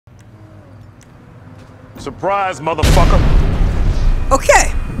Surprise, motherfucker.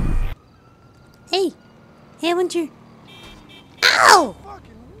 Okay. Hey, haven't you? Ow!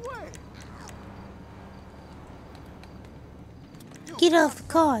 Get off the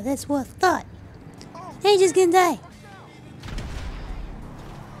car, that's what I thought. Hey, just gonna die.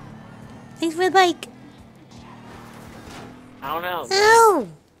 Thanks for the bike. I don't know. Ow!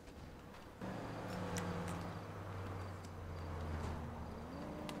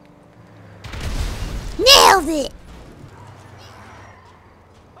 Nailed it!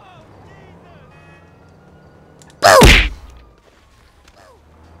 Boom!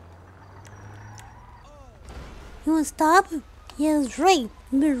 You wanna stop? Yeah, that's right.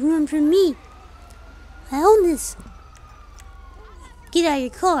 You better run from me. I own this. Get out of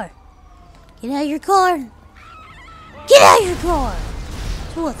your car. Get out of your car. Get out of your car!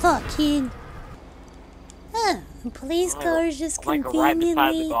 That's what I thought, kid. The police car is just I'm like right beside the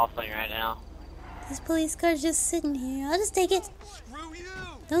conveniently... golf thing right now. This police car is just sitting here. I'll just take it.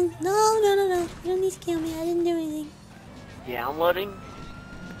 Don't, no. You don't need to kill me. I didn't do anything. Downloading?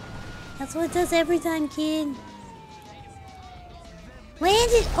 That's what it does every time, kid.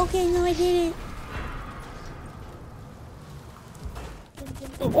 Landed! Okay, no, I didn't.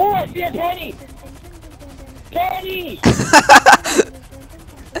 Oh, I see a Penny! Penny!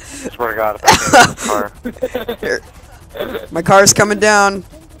 Swear to God, if I can't get this car. Here. My car's coming down.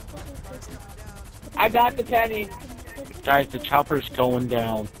 I got the Penny. Guys, the chopper's going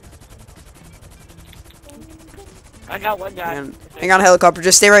down. I got one guy. Hang on, helicopter.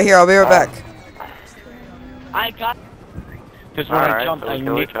 Just stay right here. I'll be right back. I got... Because when I jumped, I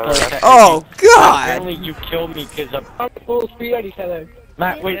nicked the... Oh, God! Apparently you killed me because of... full speed at each other.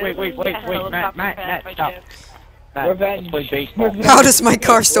 Matt, wait, Matt, stop. Matt, let's play baseball. How does my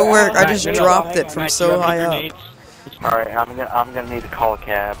car still work? I just dropped it from so high up. Alright, I'm gonna need to call a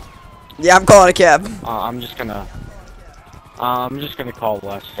cab. Yeah, I'm calling a cab. I'm just gonna call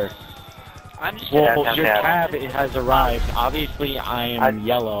Lester. Well, your cab it has arrived. Obviously, I am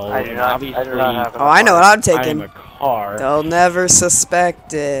yellow. I do not, obviously, I do not have Oh, I know what I'm I taking. am a car. They'll never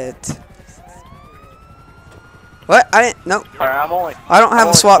suspect it. What? I didn't. No. Alright, I don't have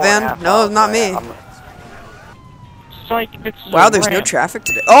a SWAT van. No, not me. Psych, it's Wow, there's no traffic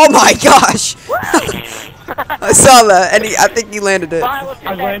today. Oh my gosh! I saw that, and I think he landed it. I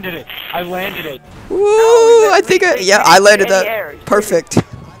landed it. Woo! I think I landed that. Perfect.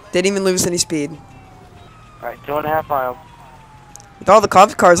 Didn't even lose any speed. Alright, 2.5 miles. With all the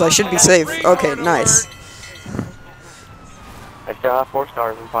cop cars, I should be safe. Okay, nice. I still have 4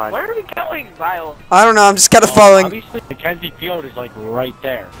 stars, I'm fine. Where are we going, Vile? I don't know, I'm just kind of following. Obviously, Mackenzie Field is like right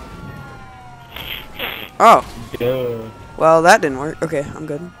there. Oh. Duh. Well, that didn't work. Okay, I'm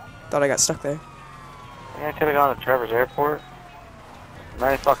good. Thought I got stuck there. Yeah, I could have gone to Trevor's Airport.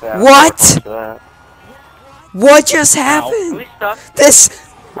 Man, fuck that. What? What just happened? Are we stuck? This.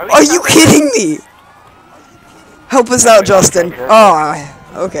 Are you kidding me? Help us out, Justin. Oh,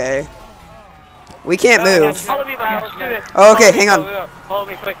 okay. We can't move. Follow me, Vile. Let's do this. Oh, okay, hang on. Follow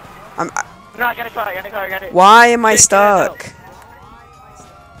me, quick. I'm. No, I got a car, Why am I stuck?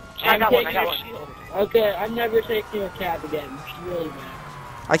 I got one. Okay, I'm never taking a cab again. It's really bad.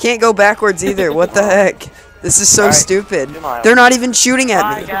 I can't go backwards either. What the heck? This is so stupid. They're not even shooting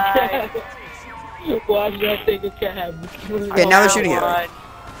at me. Why did I take a cab? Okay, now they're shooting at me.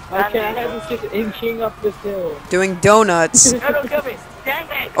 My cab is just inching up the hill. Doing donuts. No, don't kill me. Dang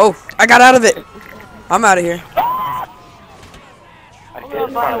it. Oh, I got out of it. I'm out of here. I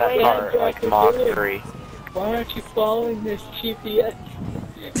did find that car like Mach 3. Why aren't you following this GPS?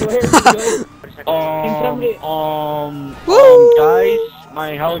 Where are you going? Guys, my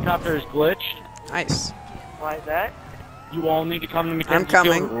helicopter is glitched. Nice. Why is that? You all need to come to Mackenzie I'm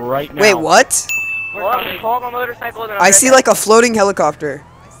coming. Field right now. Wait, what? Well, call my motorcycle. I see like a floating helicopter.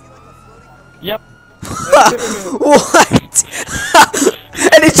 Yep. What?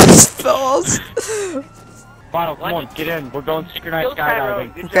 And it just falls. Final, come on, get in. We're going synchronized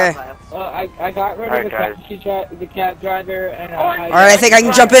skydiving. Okay. I got rid of the cab driver and Alright, I think I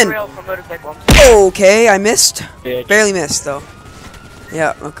can jump in. Okay, I missed. Barely missed though.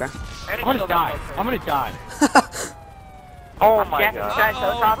 Yeah, okay. I'm gonna die. Oh my God.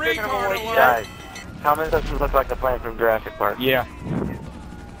 Guys, comment doesn't look like the plane from Jurassic Park. Yeah.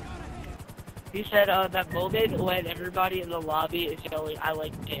 He said that moment when everybody in the lobby is yelling, "I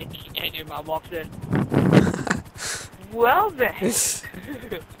like dick," and your mom walks in. Well then.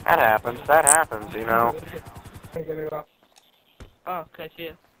 That happens, you know. Oh, can I see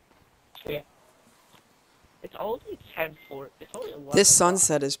it? Yeah. It's only 10:4. It's only 11. This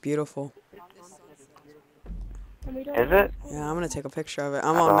sunset is beautiful. Is it? Yeah, I'm gonna take a picture of it.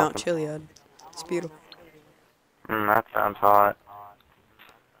 I'm on Mount Chiliad. It's beautiful. That sounds hot.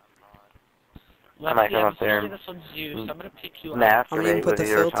 I might come up there. This one's you, so I'm gonna pick you up. I'm gonna even Masturbate put with the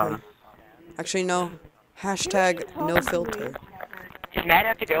you or filter. something. Actually, no. Hashtag no filter. Does Matt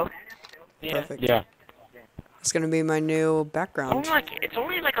have to go? Yeah. Perfect. Yeah. It's gonna be my new background. It's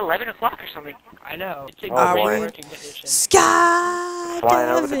only like 11 o'clock or something. I know. It's a Oh, great boy. working condition. Flying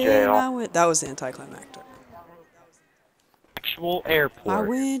over the jail. Skydiving. That was the anticlimactic. Actual airport. I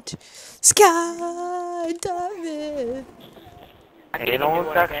went skydiving.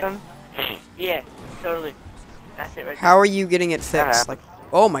 Anal section? Yeah, totally. That's it right How are you getting it fixed? Like,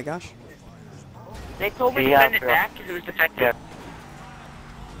 oh my gosh. They told me to Yeah, send it sure. back because it was defective. Yeah.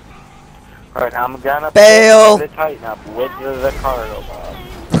 Alright, I'm gonna Bail. put the tighten up with the cargo bob.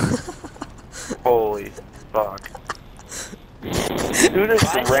 Holy fuck. Who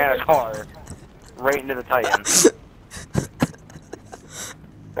just ran a car right into the Titan?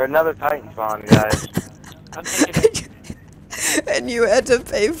 There's another Titan spawn, guys. I'm taking it. And you had to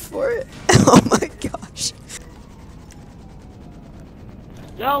pay for it. Oh my gosh.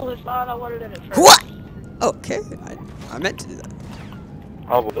 No, it's not. I wanted it at first. What? Okay, I meant to do that.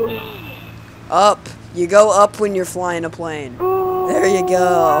 Oh, boy. Up. You go up when you're flying a plane. There you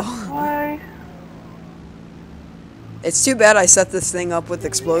go. It's too bad I set this thing up with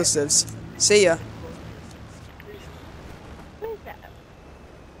explosives. See ya.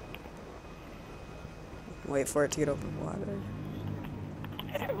 Wait for it to get open water.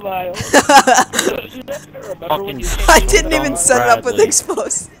 Miles. Remember when you I didn't even set it up with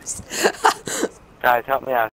explosives. Guys, help me out.